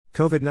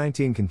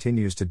COVID-19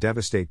 continues to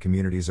devastate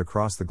communities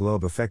across the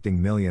globe,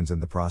 affecting millions in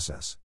the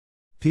process.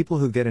 People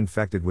who get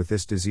infected with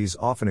this disease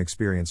often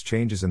experience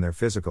changes in their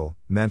physical,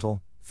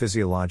 mental,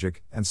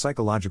 physiologic, and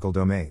psychological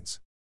domains.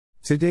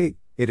 To date,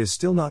 it is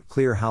still not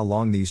clear how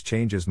long these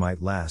changes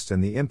might last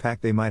and the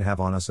impact they might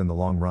have on us in the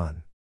long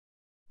run.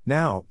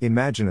 Now,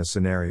 imagine a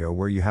scenario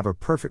where you have a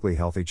perfectly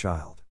healthy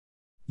child.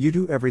 You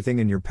do everything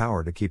in your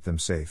power to keep them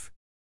safe.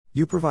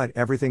 You provide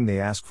everything they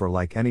ask for,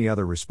 like any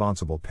other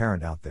responsible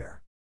parent out there.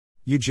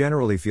 You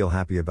generally feel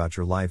happy about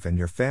your life and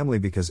your family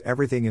because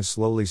everything is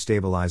slowly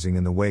stabilizing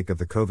in the wake of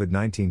the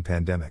COVID-19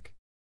 pandemic.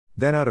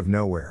 Then out of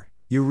nowhere,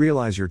 you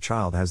realize your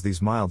child has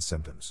these mild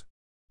symptoms.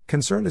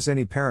 Concerned as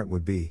any parent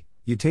would be,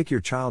 you take your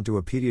child to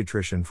a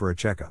pediatrician for a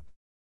checkup.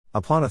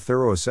 Upon a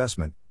thorough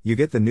assessment, you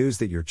get the news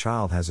that your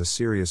child has a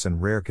serious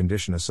and rare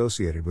condition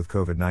associated with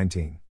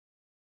COVID-19.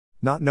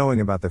 Not knowing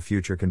about the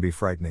future can be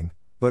frightening,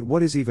 but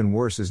what is even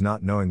worse is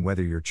not knowing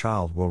whether your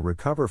child will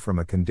recover from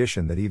a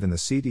condition that even the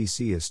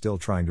CDC is still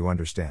trying to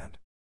understand.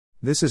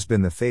 This has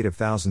been the fate of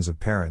thousands of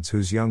parents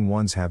whose young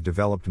ones have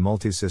developed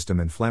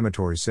multisystem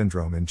inflammatory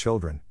syndrome in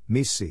children,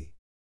 MIS-C.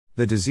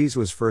 The disease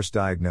was first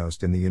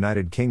diagnosed in the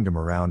United Kingdom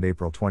around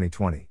April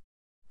 2020.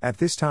 At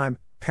this time,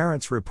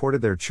 parents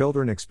reported their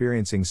children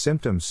experiencing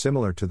symptoms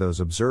similar to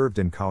those observed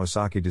in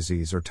Kawasaki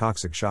disease or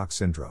toxic shock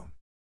syndrome.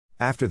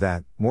 After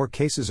that, more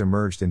cases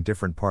emerged in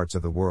different parts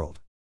of the world.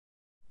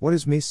 What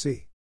is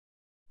MIS-C?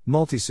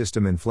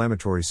 Multisystem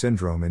inflammatory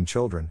syndrome in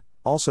children,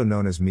 also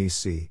known as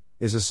MIS-C,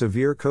 is a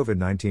severe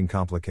COVID-19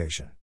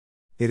 complication.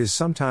 It is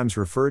sometimes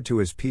referred to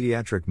as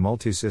pediatric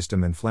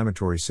multisystem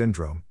inflammatory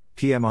syndrome,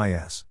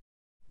 PMIS.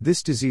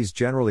 This disease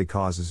generally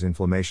causes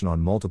inflammation on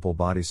multiple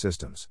body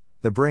systems: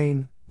 the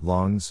brain,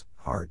 lungs,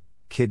 heart,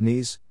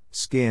 kidneys,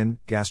 skin,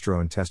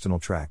 gastrointestinal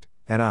tract,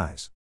 and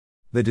eyes.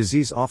 The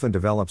disease often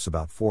develops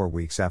about 4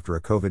 weeks after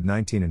a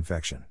COVID-19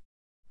 infection.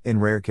 In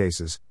rare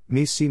cases,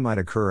 MIS-C might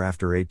occur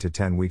after 8 to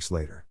 10 weeks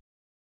later.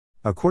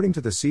 According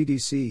to the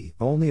CDC,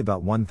 only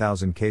about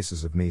 1,000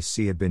 cases of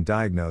MIS-C had been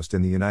diagnosed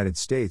in the United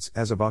States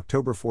as of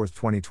October 4,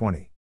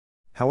 2020.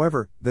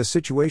 However, the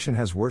situation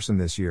has worsened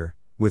this year,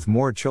 with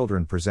more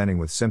children presenting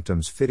with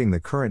symptoms fitting the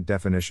current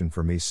definition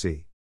for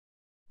MIS-C.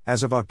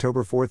 As of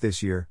October 4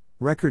 this year,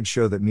 records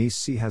show that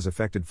MIS-C has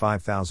affected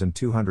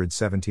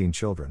 5,217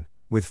 children,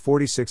 with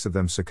 46 of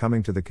them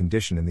succumbing to the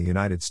condition in the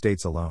United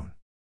States alone.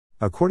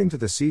 According to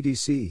the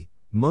CDC,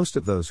 most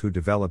of those who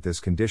develop this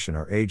condition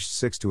are aged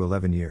 6 to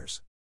 11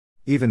 years.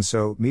 Even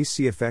so,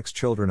 MIS-C affects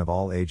children of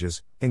all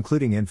ages,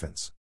 including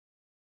infants.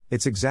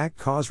 Its exact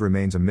cause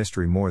remains a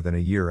mystery more than a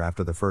year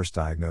after the first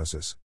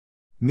diagnosis.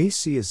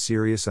 MIS-C is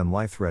serious and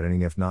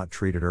life-threatening if not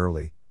treated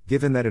early,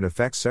 given that it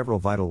affects several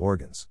vital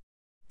organs.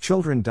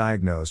 Children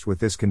diagnosed with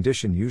this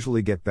condition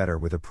usually get better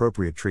with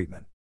appropriate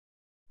treatment.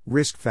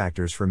 Risk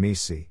factors for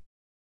MIS-C.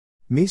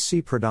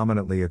 MIS-C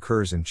predominantly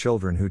occurs in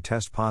children who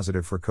test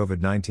positive for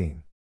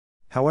COVID-19.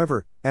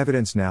 However,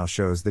 evidence now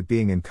shows that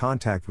being in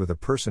contact with a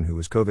person who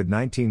is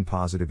COVID-19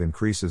 positive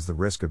increases the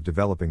risk of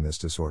developing this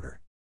disorder.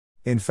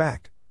 In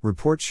fact,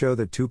 reports show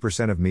that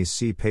 2% of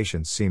MIS-C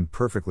patients seemed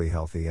perfectly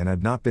healthy and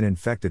had not been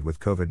infected with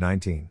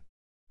COVID-19.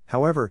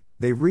 However,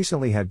 they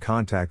recently had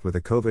contact with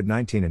a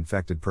COVID-19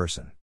 infected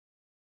person.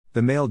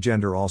 The male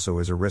gender also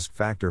is a risk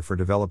factor for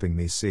developing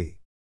MIS-C.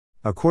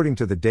 According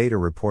to the data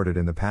reported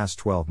in the past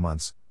 12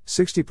 months,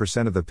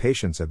 60% of the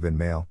patients have been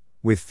male,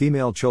 with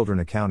female children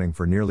accounting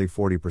for nearly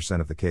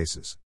 40% of the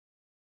cases.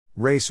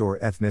 Race or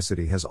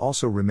ethnicity has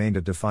also remained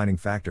a defining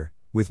factor,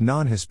 with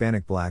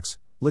non-Hispanic blacks,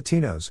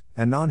 Latinos,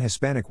 and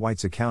non-Hispanic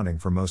whites accounting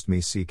for most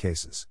MIS-C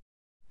cases.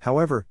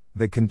 However,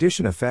 the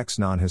condition affects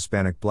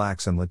non-Hispanic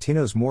blacks and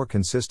Latinos more,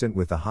 consistent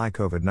with the high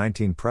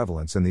COVID-19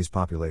 prevalence in these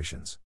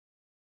populations.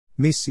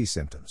 MIS-C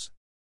symptoms.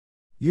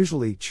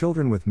 Usually,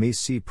 children with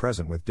MIS-C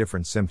present with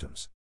different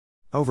symptoms.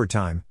 Over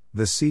time,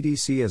 the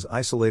CDC has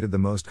isolated the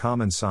most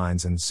common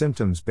signs and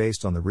symptoms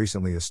based on the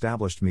recently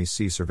established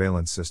MIS-C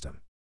surveillance system.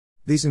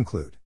 These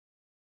include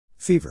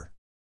fever,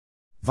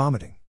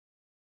 vomiting,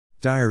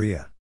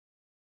 diarrhea,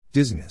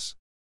 dizziness,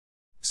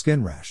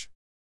 skin rash,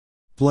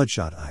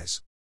 bloodshot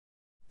eyes,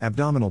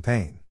 abdominal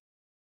pain.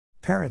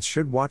 Parents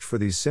should watch for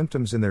these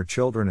symptoms in their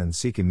children and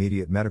seek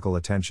immediate medical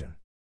attention.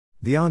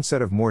 The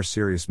onset of more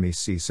serious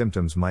MIS-C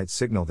symptoms might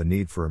signal the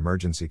need for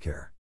emergency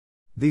care.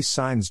 These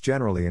signs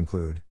generally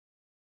include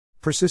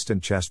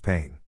persistent chest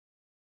pain,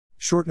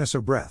 shortness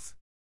of breath,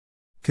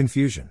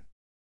 confusion,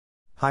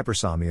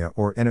 hypersomnia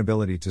or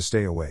inability to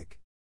stay awake,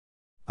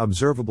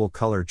 observable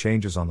color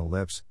changes on the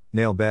lips,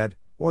 nail bed,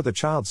 or the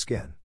child's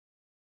skin.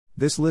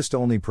 This list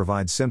only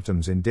provides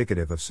symptoms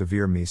indicative of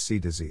severe MIS-C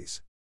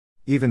disease.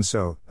 Even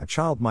so, a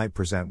child might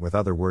present with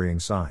other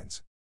worrying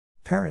signs.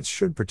 Parents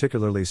should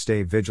particularly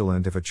stay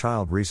vigilant if a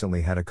child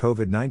recently had a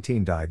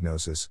COVID-19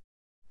 diagnosis.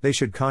 They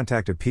should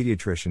contact a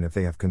pediatrician if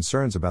they have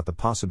concerns about the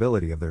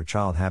possibility of their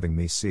child having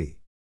MIS-C.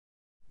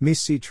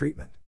 MIS-C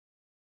treatment.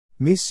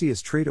 MIS-C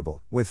is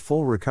treatable, with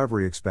full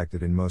recovery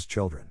expected in most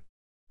children.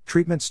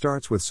 Treatment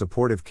starts with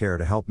supportive care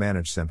to help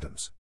manage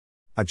symptoms.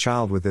 A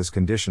child with this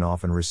condition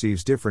often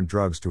receives different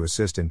drugs to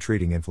assist in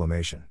treating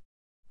inflammation.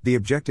 The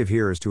objective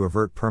here is to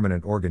avert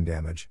permanent organ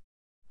damage.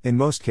 In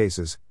most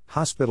cases,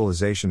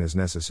 hospitalization is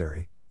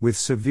necessary, with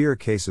severe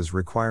cases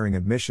requiring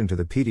admission to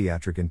the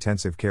pediatric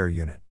intensive care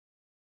unit.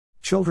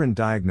 Children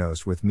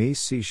diagnosed with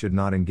MES-C should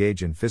not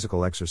engage in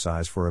physical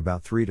exercise for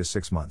about 3 to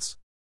 6 months.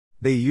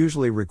 They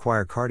usually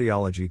require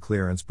cardiology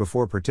clearance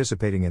before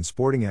participating in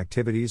sporting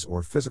activities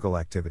or physical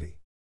activity.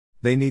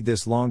 They need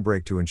this long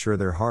break to ensure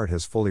their heart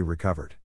has fully recovered.